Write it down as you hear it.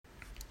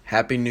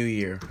Happy New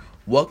Year.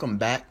 Welcome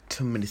back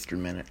to Ministry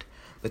Minute.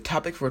 The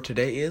topic for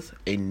today is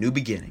a new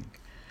beginning.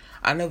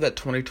 I know that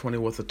 2020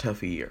 was a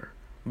tough year,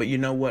 but you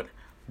know what?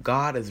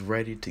 God is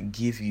ready to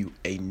give you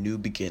a new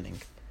beginning.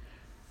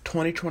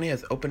 2020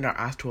 has opened our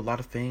eyes to a lot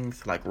of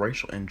things like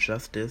racial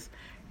injustice,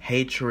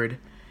 hatred,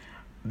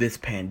 this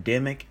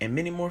pandemic, and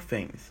many more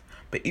things.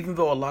 But even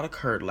though a lot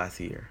occurred last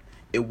year,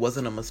 it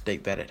wasn't a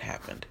mistake that it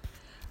happened.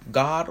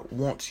 God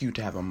wants you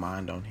to have a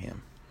mind on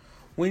Him.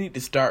 We need to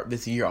start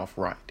this year off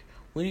right.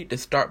 We need to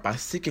start by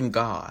seeking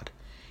God.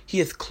 He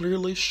has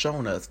clearly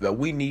shown us that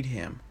we need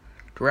Him.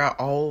 Throughout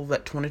all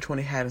that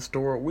 2020 had in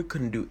store, we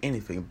couldn't do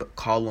anything but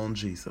call on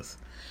Jesus.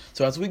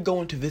 So as we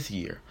go into this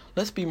year,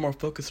 let's be more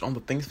focused on the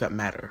things that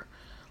matter.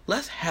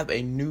 Let's have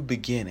a new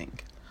beginning.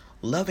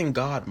 Loving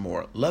God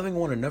more, loving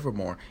one another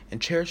more,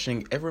 and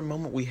cherishing every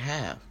moment we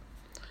have.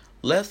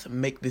 Let's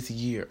make this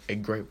year a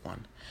great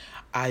one.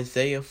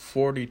 Isaiah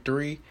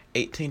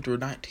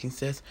 43:18-19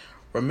 says,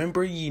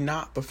 "Remember ye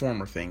not the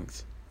former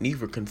things,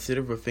 neither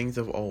consider the things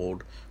of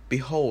old.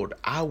 Behold,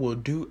 I will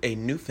do a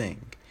new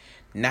thing.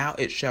 Now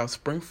it shall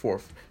spring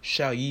forth.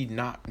 Shall ye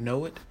not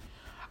know it?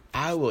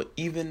 I will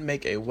even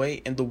make a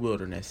way in the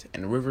wilderness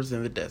and rivers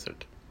in the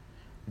desert."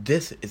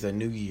 This is a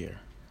new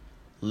year.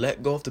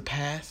 Let go of the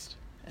past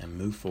and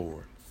move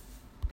forward.